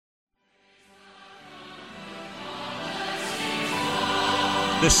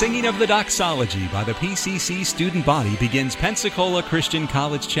The singing of the doxology by the PCC student body begins Pensacola Christian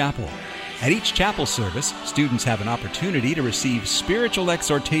College Chapel. At each chapel service, students have an opportunity to receive spiritual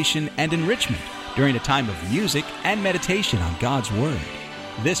exhortation and enrichment during a time of music and meditation on God's Word.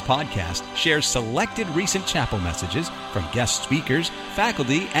 This podcast shares selected recent chapel messages from guest speakers,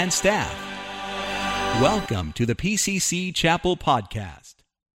 faculty, and staff. Welcome to the PCC Chapel Podcast.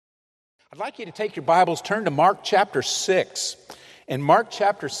 I'd like you to take your Bibles, turn to Mark chapter 6. In Mark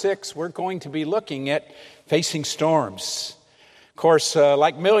chapter 6, we're going to be looking at facing storms. Of course,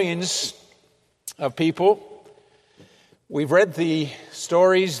 like millions of people, we've read the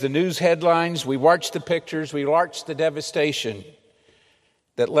stories, the news headlines, we watched the pictures, we watched the devastation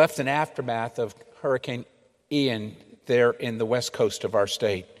that left an aftermath of Hurricane Ian there in the west coast of our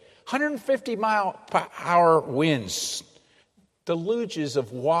state. 150-mile-per-hour winds, deluges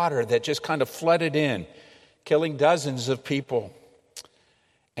of water that just kind of flooded in, killing dozens of people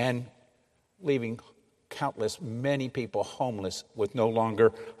and leaving many people homeless with no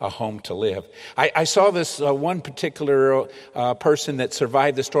longer a home to live. I saw this one particular person that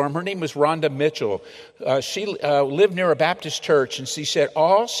survived the storm. Her name was Rhonda Mitchell. She lived near a Baptist church, and she said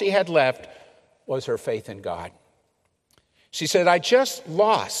all she had left was her faith in God. She said, I just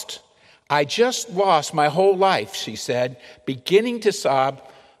lost my whole life, she said, beginning to sob,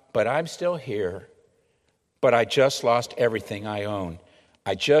 but I'm still here. But I just lost everything I own.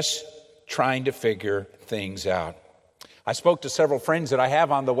 I just trying to figure things out. I spoke to several friends that I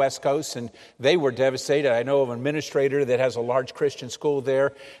have on the West Coast, and they were devastated. I know of an administrator that has a large Christian school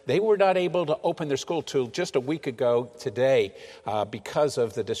there. They were not able to open their school till just a week ago today because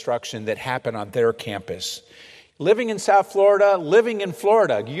of the destruction that happened on their campus. Living in South Florida, living in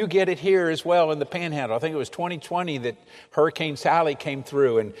Florida, you get it here as well in the Panhandle. I think it was 2020 that Hurricane Sally came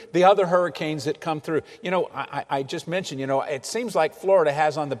through and the other hurricanes that come through. You know, I just mentioned, it seems like Florida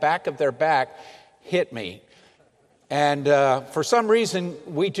has on the back of their back, hit me. And for some reason,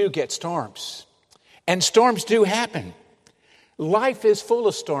 we do get storms. And storms do happen. Life is full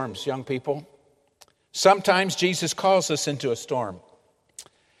of storms, young people. Sometimes Jesus calls us into a storm.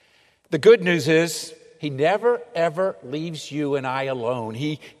 The good news is, He never, ever leaves you and I alone.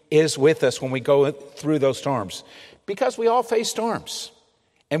 He is with us when we go through those storms. Because we all face storms.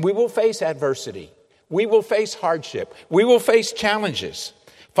 And we will face adversity. We will face hardship. We will face challenges.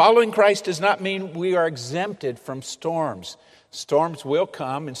 Following Christ does not mean we are exempted from storms. Storms will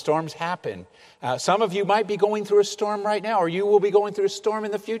come and storms happen. Some of you might be going through a storm right now, or you will be going through a storm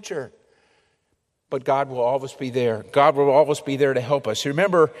in the future. But God will always be there. God will always be there to help us.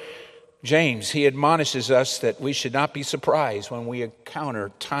 Remember, James, he admonishes us that we should not be surprised when we encounter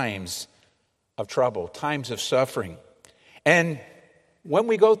times of trouble, times of suffering. And when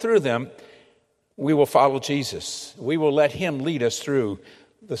we go through them, we will follow Jesus. We will let him lead us through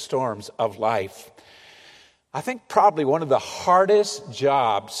the storms of life. I think probably one of the hardest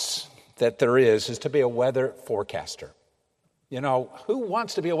jobs that there is to be a weather forecaster. Who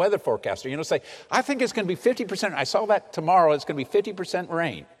wants to be a weather forecaster? Say, I think it's going to be 50%. I saw that tomorrow. It's going to be 50%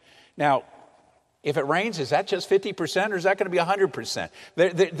 rain. Now, if it rains, is that just 50% or is that going to be 100%?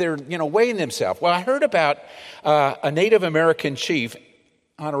 They're weighing themselves. Well, I heard about a Native American chief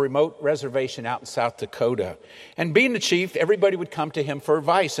on a remote reservation out in South Dakota. And being the chief, everybody would come to him for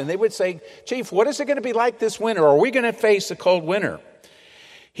advice. And they would say, Chief, what is it going to be like this winter? Are we going to face a cold winter?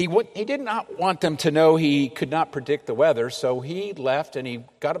 He did not want them to know he could not predict the weather, so he left and he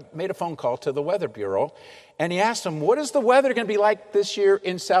made a phone call to the Weather Bureau. And he asked them, what is the weather going to be like this year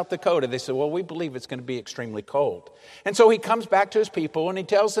in South Dakota? They said, well, we believe it's going to be extremely cold. And so he comes back to his people and he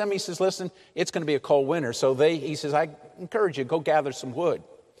tells them, he says, listen, it's going to be a cold winter. So he says, I encourage you, go gather some wood.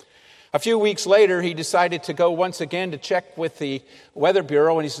 A few weeks later, he decided to go once again to check with the Weather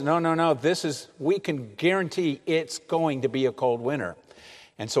Bureau. And he said, no, we can guarantee it's going to be a cold winter.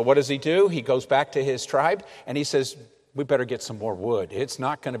 And so what does he do? He goes back to his tribe and he says, we better get some more wood. It's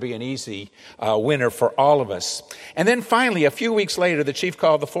not going to be an easy winter for all of us. And then finally, a few weeks later, the chief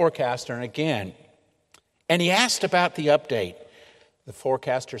called the forecaster and he asked about the update. The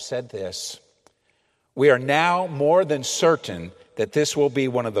forecaster said this, we are now more than certain that this will be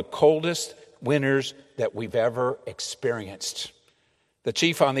one of the coldest winters that we've ever experienced. The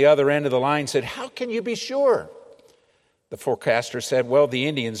chief on the other end of the line said, how can you be sure? The forecaster said, well, the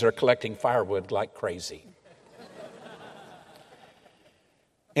Indians are collecting firewood like crazy.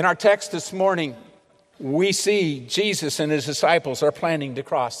 In our text this morning, we see Jesus and his disciples are planning to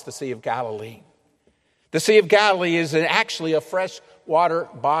cross the Sea of Galilee. The Sea of Galilee is actually a freshwater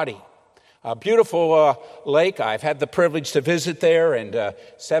body. A beautiful lake. I've had the privilege to visit there, and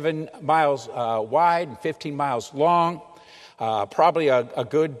 7 miles wide and 15 miles long. Probably a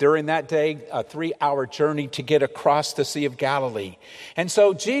good, during that day, a 3-hour journey to get across the Sea of Galilee. And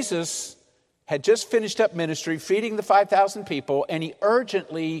so Jesus had just finished up ministry, feeding the 5,000 people, and he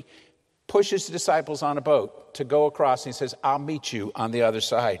urgently pushes the disciples on a boat to go across. And he says, I'll meet you on the other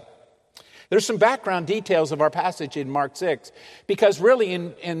side. There's some background details of our passage in Mark 6, because really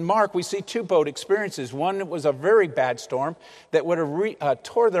in Mark we see 2 boat experiences. One was a very bad storm that would have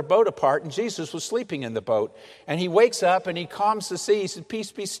tore their boat apart, and Jesus was sleeping in the boat. And he wakes up and he calms the sea. He said,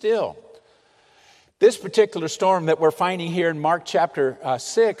 peace, be still. This particular storm that we're finding here in Mark chapter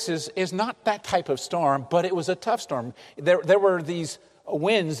 6 is not that type of storm, but it was a tough storm. There were these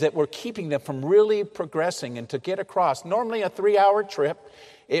winds that were keeping them from really progressing and to get across. Normally a 3-hour trip,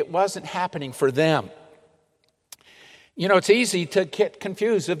 it wasn't happening for them. You know, it's easy to get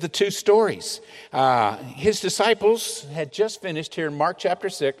confused of the 2 stories. His disciples had just finished here in Mark chapter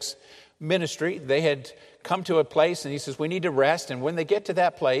 6 ministry. They had come to a place and he says, we need to rest. And when they get to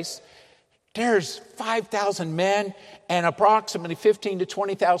that place, there's 5,000 men and approximately 15 to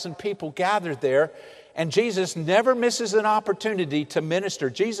 20,000 people gathered there. And Jesus never misses an opportunity to minister.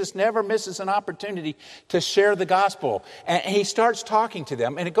 Jesus never misses an opportunity to share the gospel. And he starts talking to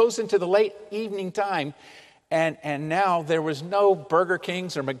them. And it goes into the late evening time. And now there was no Burger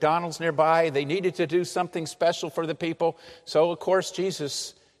Kings or McDonald's nearby. They needed to do something special for the people. So, of course,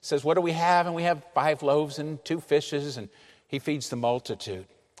 Jesus says, what do we have? And we have 5 loaves and 2 fishes. And he feeds the multitude.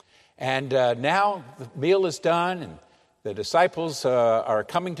 And now the meal is done, and the disciples are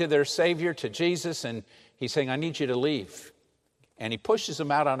coming to their Savior, to Jesus, and he's saying, I need you to leave. And he pushes them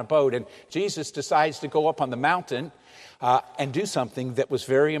out on a boat, and Jesus decides to go up on the mountain and do something that was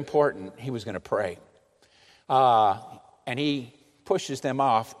very important. He was going to pray. And he pushes them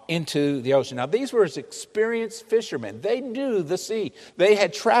off into the ocean. Now, these were experienced fishermen. They knew the sea. They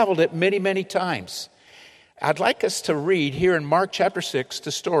had traveled it many, many times. I'd like us to read here in Mark chapter 6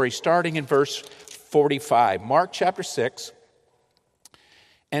 the story starting in verse 45. Mark chapter 6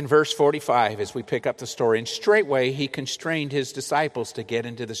 and verse 45 as we pick up the story. And straightway he constrained his disciples to get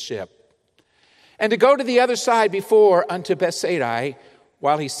into the ship and to go to the other side before unto Bethsaida,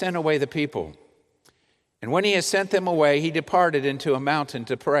 while he sent away the people. And when he had sent them away, he departed into a mountain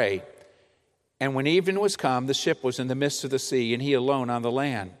to pray. And when evening was come, the ship was in the midst of the sea, and he alone on the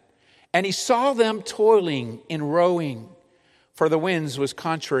land. And he saw them toiling in rowing, for the winds was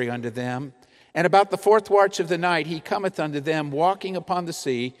contrary unto them. And about the 4th watch of the night he cometh unto them, walking upon the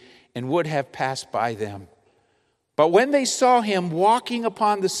sea, and would have passed by them. But when they saw him walking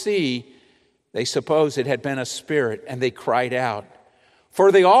upon the sea, they supposed it had been a spirit, and they cried out.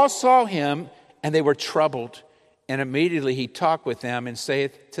 For they all saw him, and they were troubled. And immediately he talked with them, and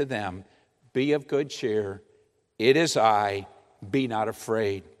saith to them, Be of good cheer, it is I, be not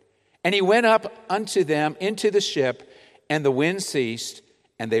afraid. And he went up unto them into the ship, and the wind ceased,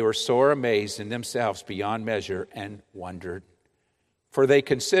 and they were sore amazed in themselves beyond measure, and wondered. For they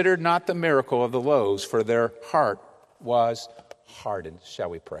considered not the miracle of the loaves, for their heart was hardened.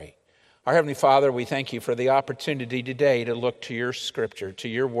 Shall we pray? Our Heavenly Father, we thank you for the opportunity today to look to your scripture, to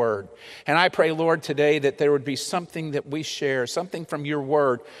your word. And I pray, Lord, today that there would be something that we share, something from your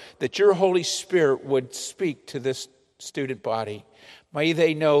word, that your Holy Spirit would speak to this student body. May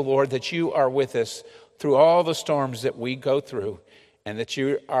they know, Lord, that you are with us through all the storms that we go through, and that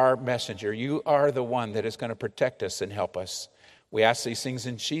you are our messenger. You are the one that is going to protect us and help us. We ask these things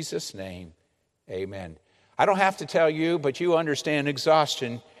in Jesus' name. Amen. I don't have to tell you, but you understand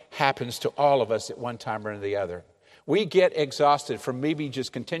exhaustion happens to all of us at one time or the other. We get exhausted from maybe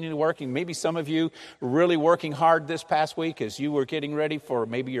just continuing working. Maybe some of you really working hard this past week as you were getting ready for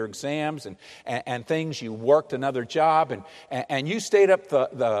maybe your exams and things. You worked another job and you stayed up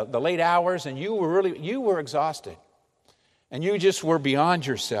the late hours, and you were exhausted. And you just were beyond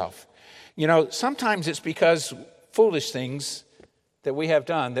yourself. You know, sometimes it's because foolish things that we have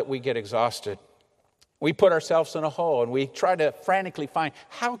done that we get exhausted. We put ourselves in a hole and we try to frantically find,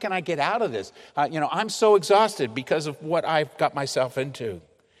 how can I get out of this? I'm so exhausted because of what I've got myself into.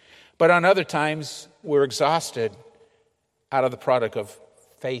 But on other times, we're exhausted out of the product of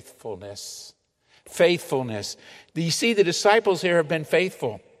faithfulness. Faithfulness. You see, the disciples here have been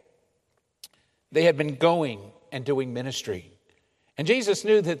faithful. They had been going and doing ministry. And Jesus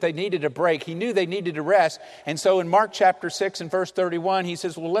knew that they needed a break. He knew they needed to rest. And so in Mark chapter 6 and verse 31, he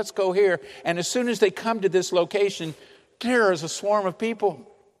says, well, let's go here. And as soon as they come to this location, there is a swarm of people.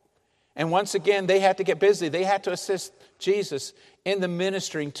 And once again, they had to get busy. They had to assist Jesus in the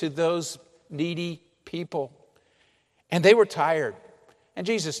ministering to those needy people. And they were tired. And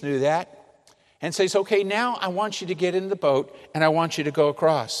Jesus knew that. And says, okay, now I want you to get in the boat and I want you to go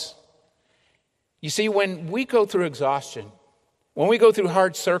across. You see, when we go through exhaustion, when we go through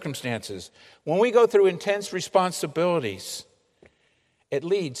hard circumstances, when we go through intense responsibilities, it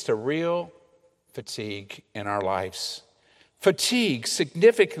leads to real fatigue in our lives. Fatigue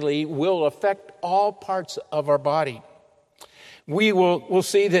significantly will affect all parts of our body. We'll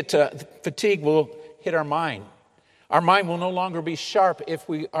see that fatigue will hit our mind. Our mind will no longer be sharp if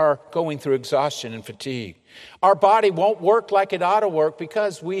we are going through exhaustion and fatigue. Our body won't work like it ought to work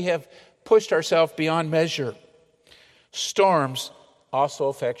because we have pushed ourselves beyond measure. Storms also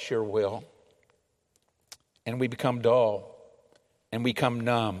affect your will. And we become dull and we become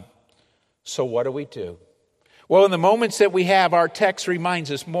numb. So what do? Well, in the moments that we have, our text reminds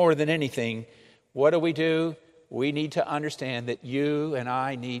us more than anything, what do? We need to understand that you and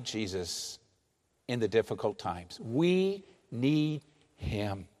I need Jesus in the difficult times. We need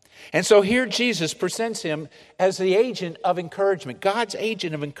him. And so here Jesus presents him as the agent of encouragement, God's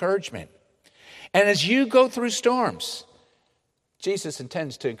agent of encouragement. And as you go through storms, Jesus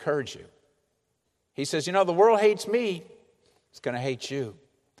intends to encourage you. He says, the world hates me. It's going to hate you.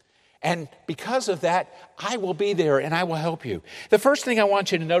 And because of that, I will be there and I will help you. The first thing I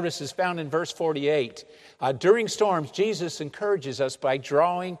want you to notice is found in verse 48. During storms, Jesus encourages us by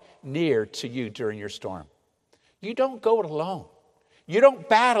drawing near to you during your storm. You don't go it alone. You don't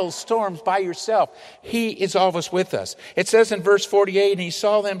battle storms by yourself. He is always with us. It says in verse 48, and he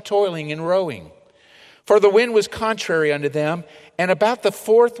saw them toiling and rowing. For the wind was contrary unto them, and about the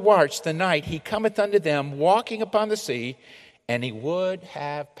fourth watch the night he cometh unto them, walking upon the sea, and he would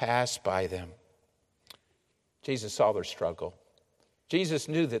have passed by them. Jesus saw their struggle. Jesus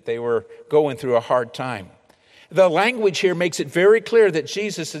knew that they were going through a hard time. The language here makes it very clear that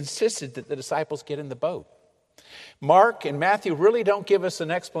Jesus insisted that the disciples get in the boat. Mark and Matthew really don't give us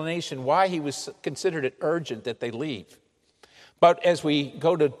an explanation why he was considered it urgent that they leave. But as we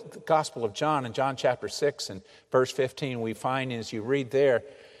go to the Gospel of John, in John chapter 6 and verse 15, we find as you read there,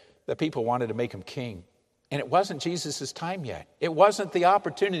 the people wanted to make him king. And it wasn't Jesus' time yet. It wasn't the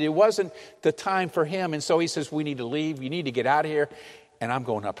opportunity. It wasn't the time for him. And so he says, we need to leave. You need to get out of here. And I'm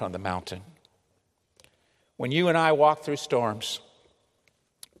going up on the mountain. When you and I walk through storms,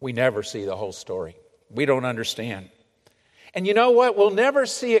 we never see the whole story. We don't understand. And you know what? We'll never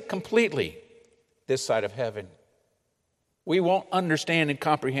see it completely this side of heaven. We won't understand and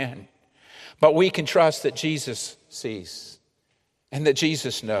comprehend. But we can trust that Jesus sees and that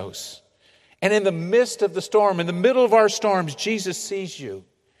Jesus knows. And in the midst of the storm, in the middle of our storms, Jesus sees you.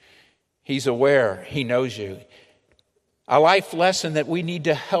 He's aware. He knows you. A life lesson that we need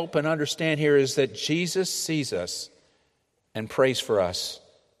to help and understand here is that Jesus sees us and prays for us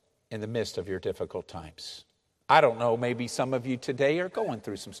in the midst of your difficult times. I don't know, maybe some of you today are going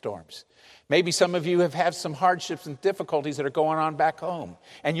through some storms. Maybe some of you have had some hardships and difficulties that are going on back home.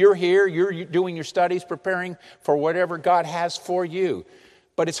 And you're here, you're doing your studies, preparing for whatever God has for you.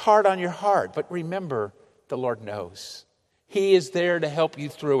 But it's hard on your heart. But remember, the Lord knows. He is there to help you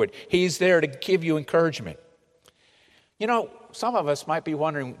through it. He's there to give you encouragement. You know, some of us might be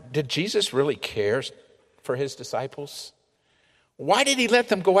wondering, did Jesus really care for his disciples? Why did he let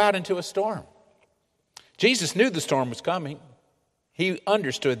them go out into a storm? Jesus knew the storm was coming. He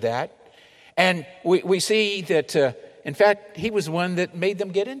understood that. And we see that, in fact, he was the one that made them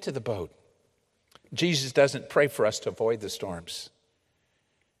get into the boat. Jesus doesn't pray for us to avoid the storms.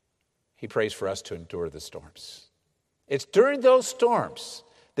 He prays for us to endure the storms. It's during those storms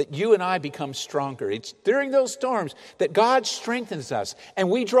that you and I become stronger. It's during those storms that God strengthens us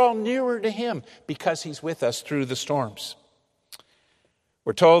and we draw nearer to him because he's with us through the storms.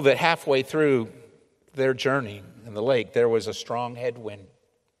 We're told that halfway through their journey in the lake, there was a strong headwind.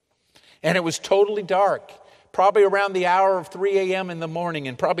 And it was totally dark, probably around the hour of 3 a.m. in the morning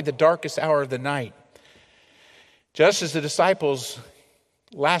and probably the darkest hour of the night. Just as the disciples'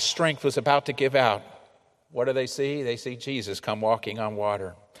 last strength was about to give out, what do they see? They see Jesus come walking on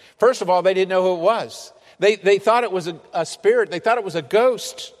water. First of all, they didn't know who it was. They thought it was a spirit. They thought it was a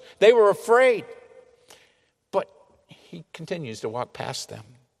ghost. They were afraid. But he continues to walk past them.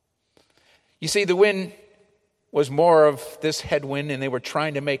 You see, the wind was more of this headwind, and they were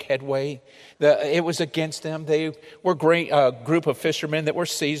trying to make headway. It was against them. They were a group of fishermen that were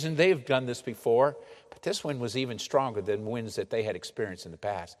seasoned. They've done this before. But this wind was even stronger than winds that they had experienced in the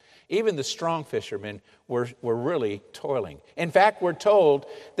past. Even the strong fishermen were really toiling. In fact, we're told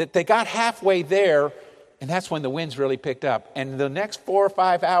that they got halfway there, and that's when the winds really picked up. And the next 4 or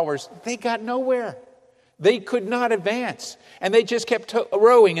 5 hours, they got nowhere. They could not advance. And they just kept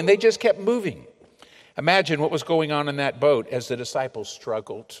rowing, and they just kept moving. Imagine what was going on in that boat as the disciples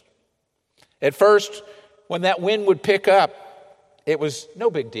struggled. At first, when that wind would pick up, it was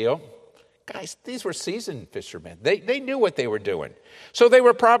no big deal. Guys, these were seasoned fishermen. They knew what they were doing. So they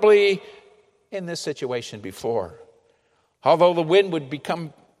were probably in this situation before. Although the wind would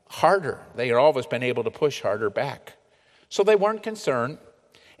become harder, they had always been able to push harder back. So they weren't concerned.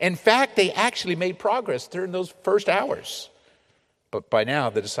 In fact, they actually made progress during those first hours. But by now,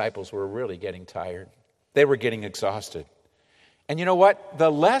 the disciples were really getting tired. They were getting exhausted. And you know what?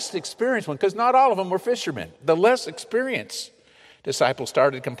 The less experienced one, because not all of them were fishermen, the less experienced disciples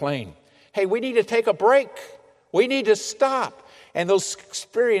started to complain. Hey, we need to take a break. We need to stop. And those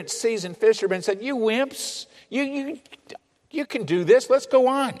experienced, seasoned fishermen said, you wimps, you can do this. Let's go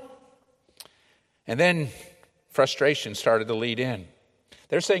on. And then frustration started to lead in.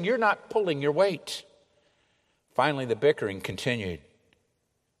 They're saying, you're not pulling your weight. Finally, the bickering continued.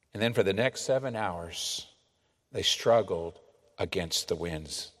 And then for the next 7 hours, they struggled against the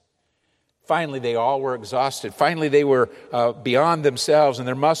winds. Finally, they all were exhausted. Finally, they were beyond themselves, and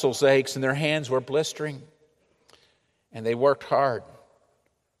their muscles ached, and their hands were blistering. And they worked hard,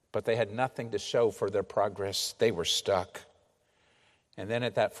 but they had nothing to show for their progress. They were stuck. And then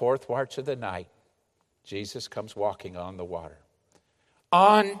at that fourth watch of the night, Jesus comes walking on the water.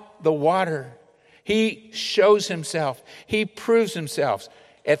 On the water. He shows himself. He proves himself.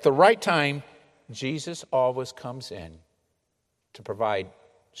 At the right time, Jesus always comes in to provide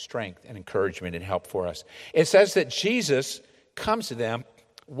strength and encouragement and help for us. It says that Jesus comes to them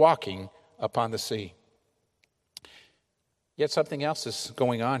walking upon the sea. Yet something else is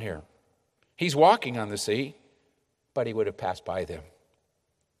going on here. He's walking on the sea, but he would have passed by them.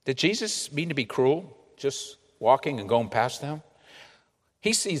 Did Jesus mean to be cruel, just walking and going past them?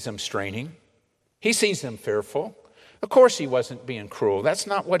 He sees them straining. He sees them fearful. Of course he wasn't being cruel. That's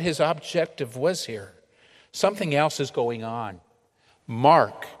not what his objective was here. Something else is going on.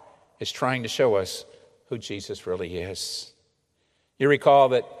 Mark is trying to show us who Jesus really is. You recall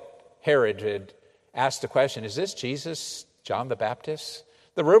that Herod had asked the question, is this Jesus, John the Baptist?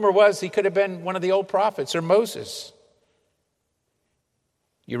 The rumor was he could have been one of the old prophets or Moses.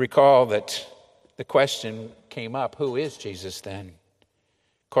 You recall that the question came up, who is Jesus then?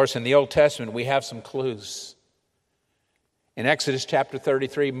 Of course, in the Old Testament, we have some clues. In Exodus chapter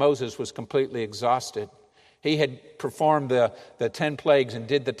 33, Moses was completely exhausted. He had performed the 10 plagues and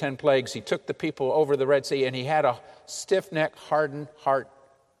did the 10 plagues. He took the people over the Red Sea, and he had a stiff-necked, hardened heart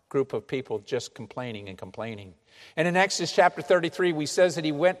group of people just complaining and complaining. And in Exodus chapter 33, we says that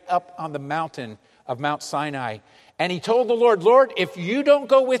he went up on the mountain of Mount Sinai, and he told the Lord, Lord, if you don't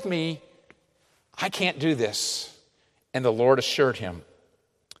go with me, I can't do this. And the Lord assured him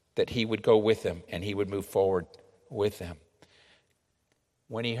that he would go with them and he would move forward with them.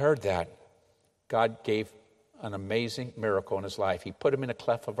 When he heard that, God gave an amazing miracle in his life. He put him in a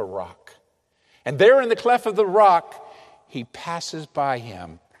cleft of a rock. And there in the cleft of the rock, he passes by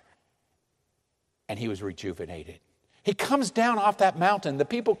him, and he was rejuvenated. He comes down off that mountain. The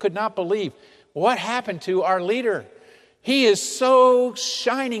people could not believe what happened to our leader. He is so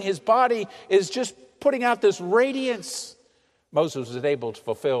shining. His body is just putting out this radiance. Moses was able to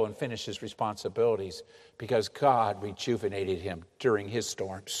fulfill and finish his responsibilities because God rejuvenated him during his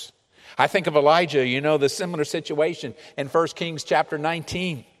storms. I think of Elijah, the similar situation in 1 Kings chapter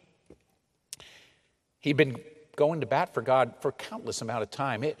 19. He'd been going to bat for God for a countless amount of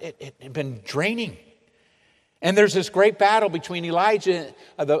time. It had been draining. And there's this great battle between Elijah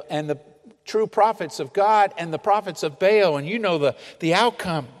and the true prophets of God and the prophets of Baal. And the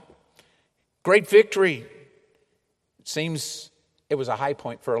outcome. Great victory. It seems it was a high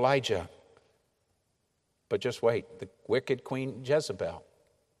point for Elijah. But just wait, the wicked Queen Jezebel,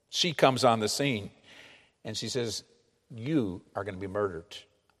 she comes on the scene and she says, you are going to be murdered.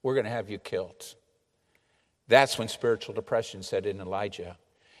 We're going to have you killed. That's when spiritual depression set in Elijah.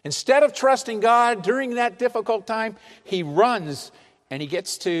 Instead of trusting God during that difficult time, he runs and he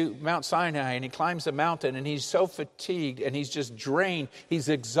gets to Mount Sinai and he climbs the mountain and he's so fatigued and he's just drained. He's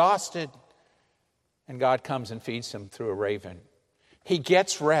exhausted. And God comes and feeds him through a raven. He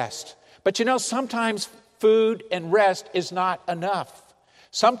gets rest. But sometimes food and rest is not enough.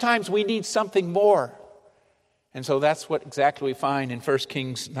 Sometimes we need something more. And so that's what exactly we find in 1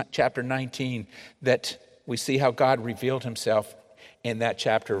 Kings chapter 19, that we see how God revealed himself in that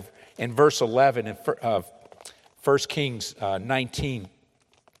chapter. In verse 11 of 1 Kings 19,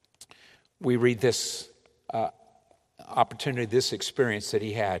 we read this opportunity, this experience that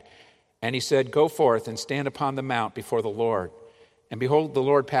he had. And he said, go forth and stand upon the mount before the Lord. And behold, the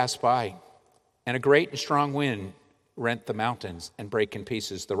Lord passed by, and a great and strong wind rent the mountains and break in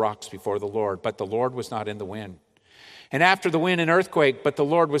pieces the rocks before the Lord. But the Lord was not in the wind. And after the wind, an earthquake, but the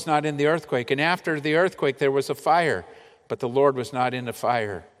Lord was not in the earthquake. And after the earthquake, there was a fire, but the Lord was not in the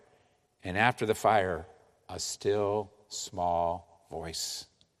fire. and after the fire, a still small voice.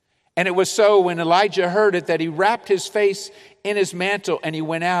 And it was so when Elijah heard it that he wrapped his face in his mantle, and he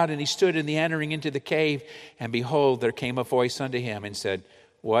went out, and he stood in the entering into the cave. And behold, there came a voice unto him and said,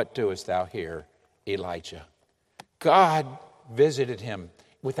 What doest thou here, Elijah? God visited him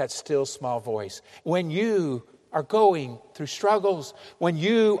with that still small voice. When you are going through struggles, when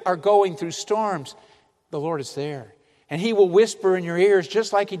you are going through storms, the Lord is there. And he will whisper in your ears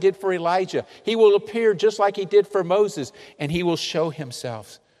just like he did for Elijah. He will appear just like he did for Moses, and he will show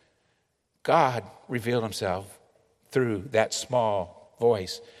himself. God revealed himself through that small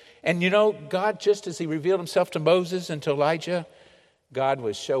voice. And you know, God, just as he revealed himself to Moses and to Elijah, God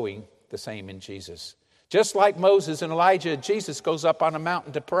was showing the same in Jesus. Just like Moses and Elijah, Jesus goes up on a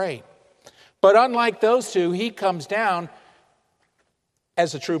mountain to pray. But unlike those two, he comes down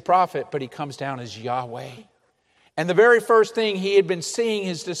as a true prophet, but he comes down as Yahweh. And the very first thing, he had been seeing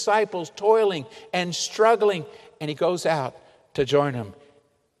his disciples toiling and struggling, and he goes out to join them.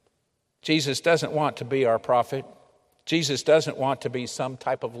 Jesus doesn't want to be our prophet. Jesus doesn't want to be some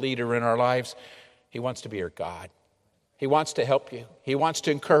type of leader in our lives. He wants to be your God. He wants to help you. He wants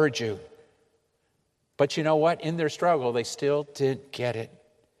to encourage you. But you know what? In their struggle, they still didn't get it.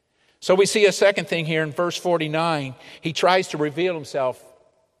 So we see a second thing here in verse 49. He tries to reveal himself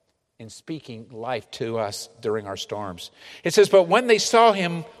in speaking life to us during our storms. It says, But when they saw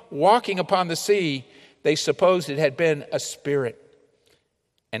him walking upon the sea, they supposed it had been a spirit.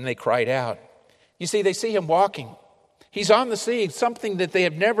 And they cried out. You see, they see him walking. He's on the sea, something that they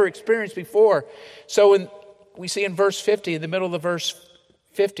have never experienced before. So we see in verse 50, in the middle of verse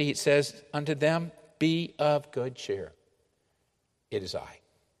 50, it says, Unto them, be of good cheer. It is I.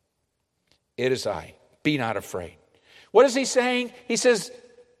 It is I. Be not afraid. What is he saying? He says,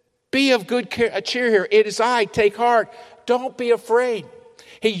 be of good cheer here. It is I. Take heart. Don't be afraid.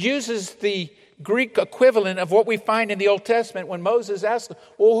 He uses the Greek equivalent of what we find in the Old Testament when Moses asked,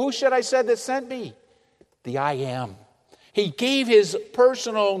 Well, who should I say that sent me? The I am. He gave his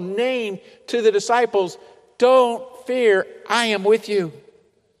personal name to the disciples. Don't fear, I am with you.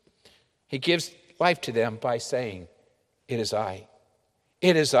 He gives life to them by saying, It is I.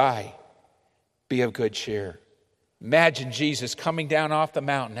 It is I. Be of good cheer. Imagine Jesus coming down off the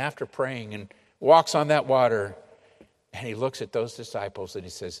mountain after praying and walks on that water, and he looks at those disciples and he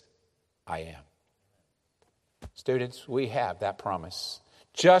says, I am. Students, we have that promise.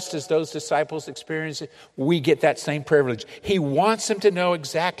 Just as those disciples experienced it, we get that same privilege. He wants them to know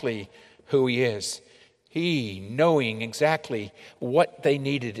exactly who he is. He knowing exactly what they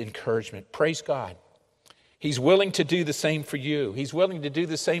needed encouragement. Praise God. He's willing to do the same for you. He's willing to do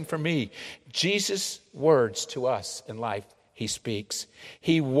the same for me. Jesus' words to us in life, he speaks.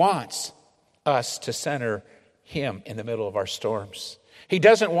 He wants us to center him in the middle of our storms. He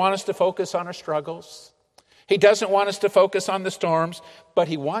doesn't want us to focus on our struggles. He doesn't want us to focus on the storms, but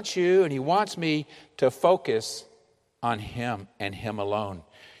he wants you and he wants me to focus on him and him alone.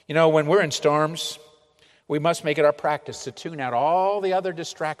 You know, when we're in storms, we must make it our practice to tune out all the other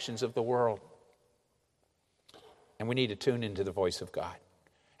distractions of the world. And we need to tune into the voice of God.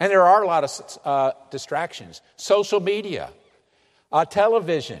 And there are a lot of distractions. Social media,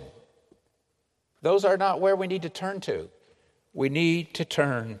 television. Those are not where we need to turn to. We need to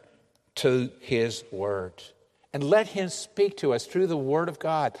turn to his word. And let him speak to us through the word of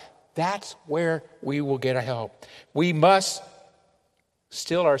God. That's where we will get our help. We must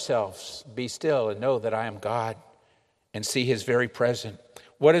still ourselves, be still and know that I am God and see his very presence.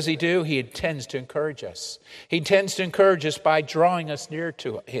 What does he do? He intends to encourage us. He intends to encourage us by drawing us near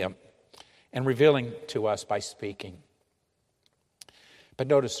to him and revealing to us by speaking. But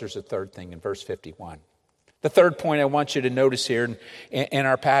notice there's a third thing in verse 51. The third point I want you to notice here in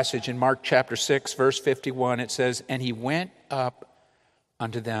our passage in Mark chapter 6, verse 51, it says, And he went up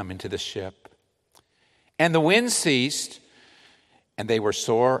unto them into the ship. And the wind ceased, and they were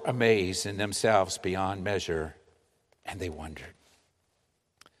sore amazed in themselves beyond measure, and they wondered.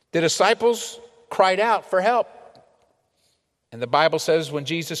 The disciples cried out for help. And the Bible says when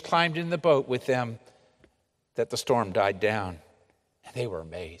Jesus climbed in the boat with them, that the storm died down. And they were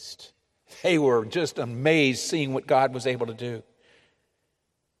amazed. They were just amazed seeing what God was able to do.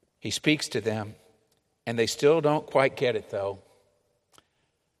 He speaks to them, and they still don't quite get it, though.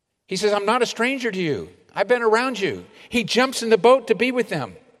 He says, I'm not a stranger to you. I've been around you. He jumps in the boat to be with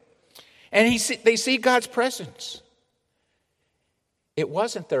them. And they see God's presence. It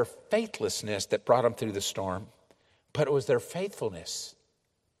wasn't their faithlessness that brought them through the storm, but it was their faithfulness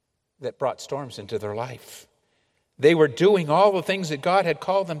that brought storms into their life. They were doing all the things that God had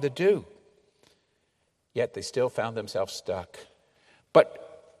called them to do. Yet they still found themselves stuck.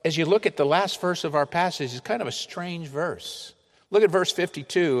 But as you look at the last verse of our passage, it's kind of a strange verse. Look at verse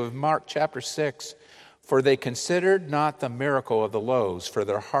 52 of Mark chapter 6. For they considered not the miracle of the loaves, for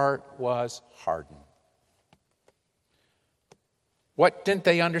their heart was hardened. What didn't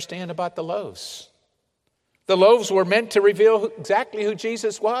they understand about the loaves? The loaves were meant to reveal exactly who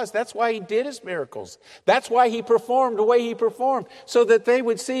Jesus was. That's why he did his miracles. That's why he performed the way he performed, so that they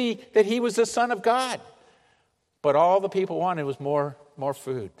would see that he was the Son of God. But all the people wanted was more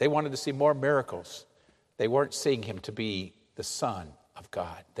food. They wanted to see more miracles. They weren't seeing him to be the Son of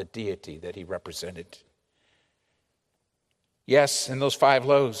God, the deity that he represented. Yes, in those 5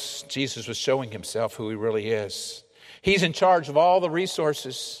 loaves, Jesus was showing himself who he really is. He's in charge of all the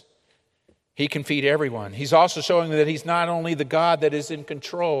resources. He can feed everyone. He's also showing that he's not only the God that is in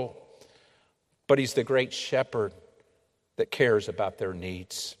control, but he's the great shepherd that cares about their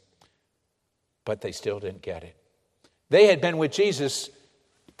needs. But they still didn't get it. They had been with Jesus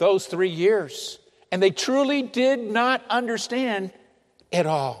those 3 years, and they truly did not understand at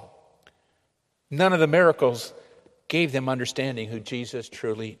all. None of the miracles gave them understanding who Jesus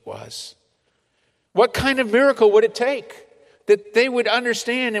truly was. What kind of miracle would it take that they would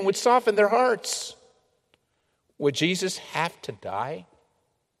understand and would soften their hearts? Would Jesus have to die?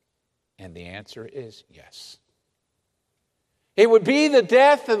 And the answer is yes. It would be the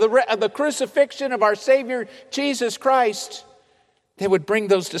death of the crucifixion of our Savior, Jesus Christ, that would bring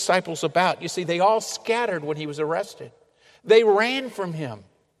those disciples about. You see, they all scattered when he was arrested. They ran from him.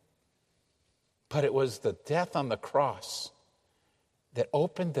 But it was the death on the cross that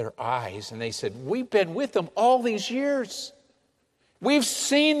opened their eyes, and they said, we've been with him all these years. We've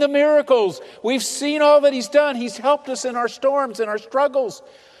seen the miracles. We've seen all that he's done. He's helped us in our storms and our struggles.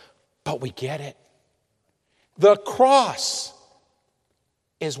 But we get it. The cross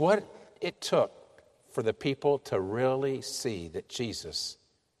is what it took for the people to really see that Jesus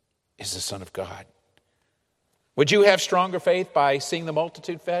is the Son of God. Would you have stronger faith by seeing the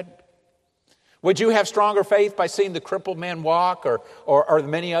multitude fed? Would you have stronger faith by seeing the crippled man walk or the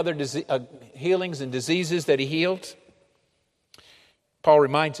many other healings and diseases that he healed? Paul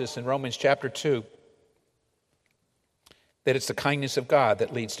reminds us in Romans chapter 2 that it's the kindness of God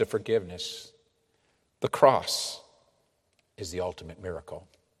that leads to forgiveness. The cross is the ultimate miracle.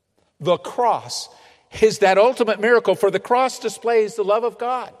 The cross is that ultimate miracle, for the cross displays the love of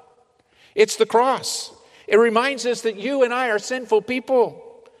God. It's the cross. It reminds us that you and I are sinful people.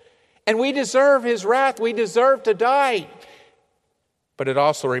 And we deserve his wrath. We deserve to die. But it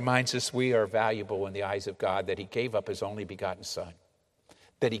also reminds us we are valuable in the eyes of God, that he gave up his only begotten Son,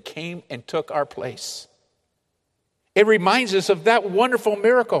 that he came and took our place. It reminds us of that wonderful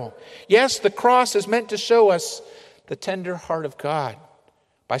miracle. Yes, the cross is meant to show us the tender heart of God.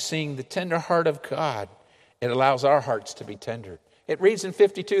 By seeing the tender heart of God, it allows our hearts to be tender. It reads in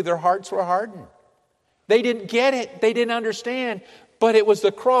 52, their hearts were hardened. They didn't get it. They didn't understand. But it was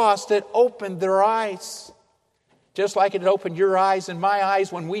the cross that opened their eyes. Just like it opened your eyes and my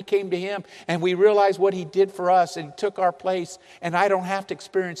eyes when we came to him and we realized what he did for us and he took our place. And I don't have to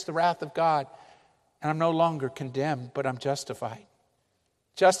experience the wrath of God. And I'm no longer condemned, but I'm justified.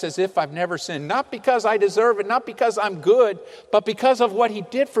 Just as if I've never sinned. Not because I deserve it, not because I'm good, but because of what he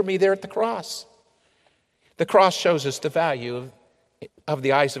did for me there at the cross. The cross shows us the value of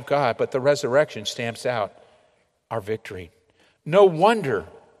the eyes of God, but the resurrection stamps out our victory. No wonder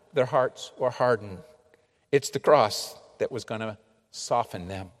their hearts were hardened. It's the cross that was going to soften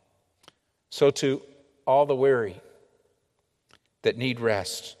them. So to all the weary that need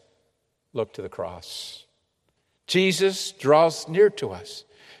rest, look to the cross. Jesus draws near to us.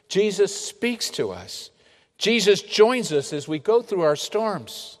 Jesus speaks to us. Jesus joins us as we go through our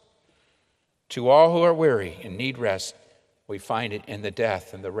storms. To all who are weary and need rest, we find it in the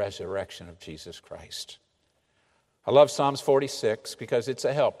death and the resurrection of Jesus Christ. I love Psalms 46 because it's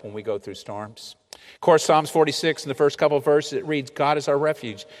a help when we go through storms. Of course, Psalms 46, in the first couple of verses, it reads, God is our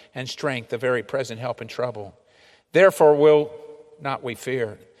refuge and strength, a very present help in trouble. Therefore will not we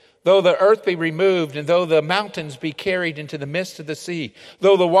fear. Though the earth be removed, and though the mountains be carried into the midst of the sea,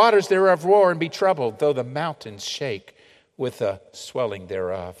 though the waters thereof roar and be troubled, though the mountains shake with the swelling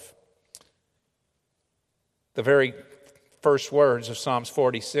thereof. The very first words of Psalms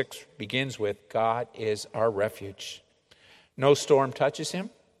 46 begins with, God is our refuge. No storm touches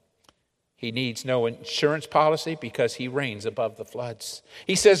him. He needs no insurance policy because he reigns above the floods.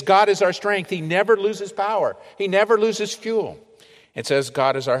 He says God is our strength. He never loses power. He never loses fuel. It says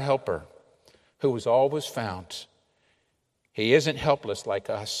God is our helper, who is always found. He isn't helpless like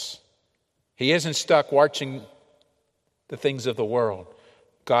us. He isn't stuck watching the things of the world.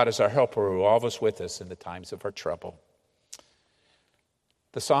 God is our helper, who is always with us in the times of our trouble.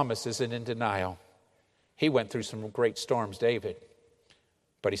 The psalmist isn't in denial. He went through some great storms, David.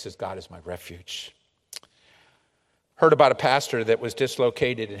 But he says, God is my refuge. Heard about a pastor that was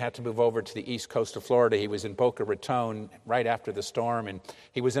dislocated and had to move over to the east coast of Florida. He was in Boca Raton right after the storm, and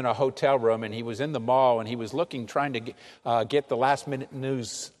he was in a hotel room, and he was in the mall, and he was trying to get the last minute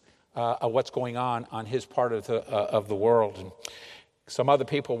news of what's going on his part of the world. And some other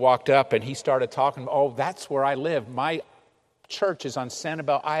people walked up, and he started talking, oh, that's where I live. My church is on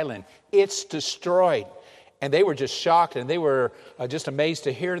Sanibel Island. It's destroyed. And they were just shocked, and they were just amazed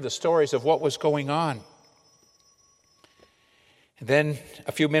to hear the stories of what was going on. And then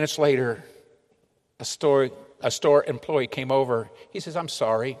a few minutes later, a store employee came over. He says, I'm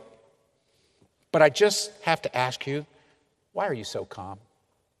sorry, but I just have to ask you, why are you so calm?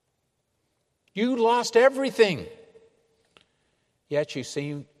 You lost everything, yet you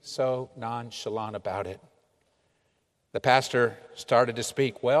seem so nonchalant about it. The pastor started to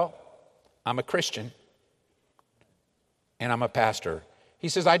speak. Well, I'm a Christian, and I'm a pastor. He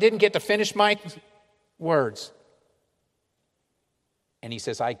says, I didn't get to finish my words. And he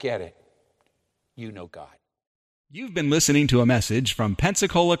says, I get it. You know God. You've been listening to a message from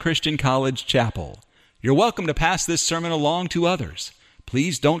Pensacola Christian College Chapel. You're welcome to pass this sermon along to others.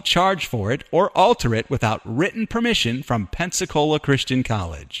 Please don't charge for it or alter it without written permission from Pensacola Christian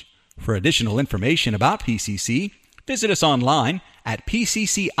College. For additional information about PCC, visit us online at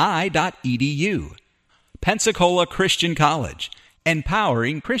pcci.edu. Pensacola Christian College,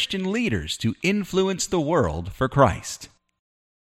 empowering Christian leaders to influence the world for Christ.